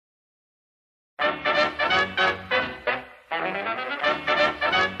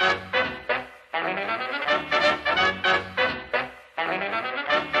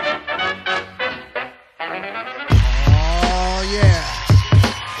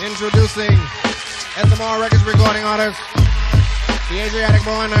Introducing SMR Records recording artist, the Asiatic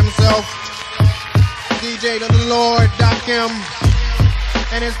born himself, DJ the Lord Dakim,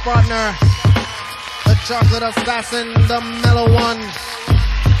 and his partner, the chocolate assassin, the Mellow one,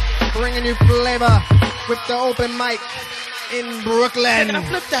 bringing you flavor with the open mic in Brooklyn.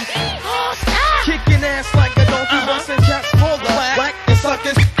 Flip that. Kicking ass like a donkey, busting cats for the whack and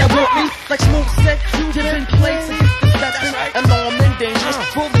suckers that want me like smooth set you different places. And now I'm in danger,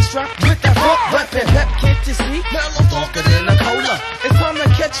 fully strapped with that fuck weapon. Pep, can't you see? Mellow darker than a cola. It's time to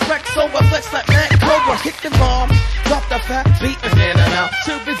catch wreck, so I flex like Matt Cobra. Hit the bomb, drop the fat beat, and then I'm out.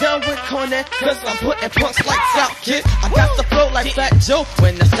 To be done with cornet, cause I'm putting punks lights out, kid. I got the flow like Fat Joe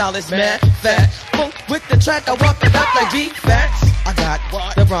when the style is mad fat. Funk with the track, I walk it up like B-Fats. I got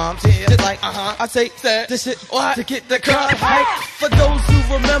the rhymes, just like I take this shit to get the crowd hype. For those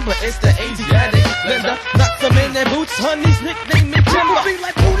who remember, it's the Asiatic blender. Knock them in their boots, honey's nickname me Timber. Be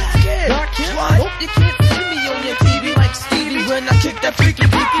like, who that kid? Hope you can't see me on your TV like Stevie when I kick that freaky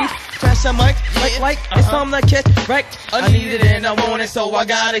deaky. Crash a mic, like, it's time to catch right. I need it and I want it, so I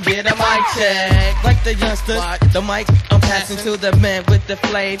gotta get a mic check. Like the youngsters, the mic, I'm passing to the man with the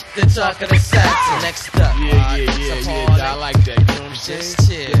flame, the chocolate assassin. Next up, Yeah, I like that, you know what I'm saying? Just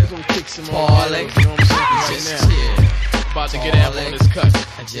chill. We're gonna kick some more, you know what I'm saying, right Just now. chill. About to get out on this cut.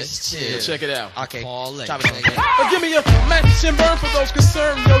 Just chill. Check it out. Okay. Chop it on. Give me a match and burn for those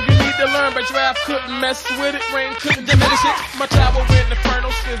concerned. Yo, you need to learn, but draft couldn't mess with it. Rain couldn't diminish it. My travel went inferno,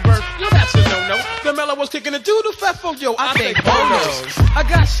 skin burn. Yo, that's a no-no. The Mellow was kicking the doodle fat for yo. I think bonos. I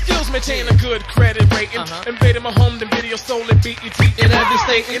got skills, maintain a good credit rating. Invading my home, the video sold at BET in every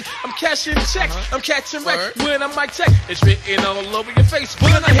state. I'm cashing checks, I'm catching wreck. When I mic check, it's written all over your face.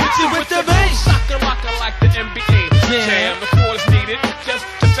 When I hit you with the bass, shaka locka like the NBA. Jam, the chords needed, just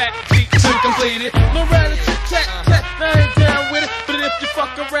the fat beat to complete it. No rather tic-tac-tac, I ain't down with it. But if you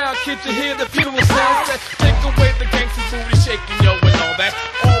fuck around, kid, you hear the funeral sounds that take away the gangster booty shaking, yo, and all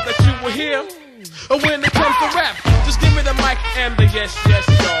that you will hear. When it comes to rap, just give me the mic and the yes,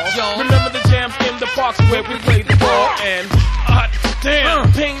 y'all. Remember the jams in the parks where we played the ball and, damn,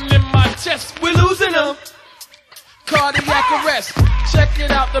 pain in my chest, we're losing them. Cardiac arrest. Check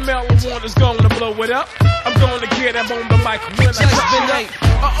it out, the Mellow one is gonna blow it up. I'm gonna get him on the mic when I touch it up.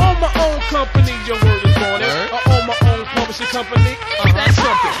 I own my own company, your word is on it. I own my own publishing company, that's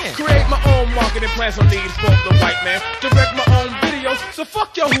something. Create my own marketing plans on needs for the white man. Direct my own videos, so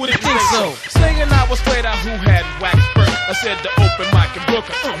fuck y'all who didn't think so. Saying I was played out who had wax first. I said the open mic in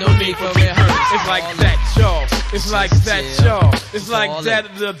Brooklyn, no need for me hurt. It's like that, y'all. It's like that, y'all. It's like that,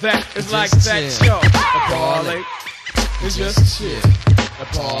 it's like that, y'all. Parlay. It's just chill. A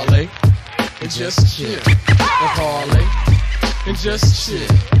parlay. It's just chill. A parlay. It's just chill.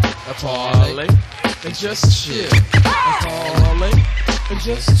 A parlay. It's just chill. A parlay. It's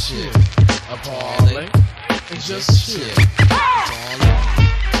just chill. A parlay. It's just chill. A parlay.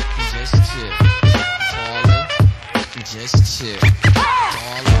 It's just chill. A parlay. It's just chill.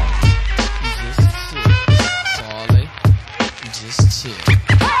 Parlay. It's just chill. Parlay.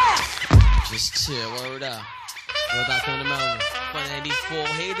 Just chill. Word up. What about from the Mellow? 184,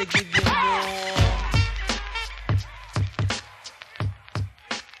 here to give you more.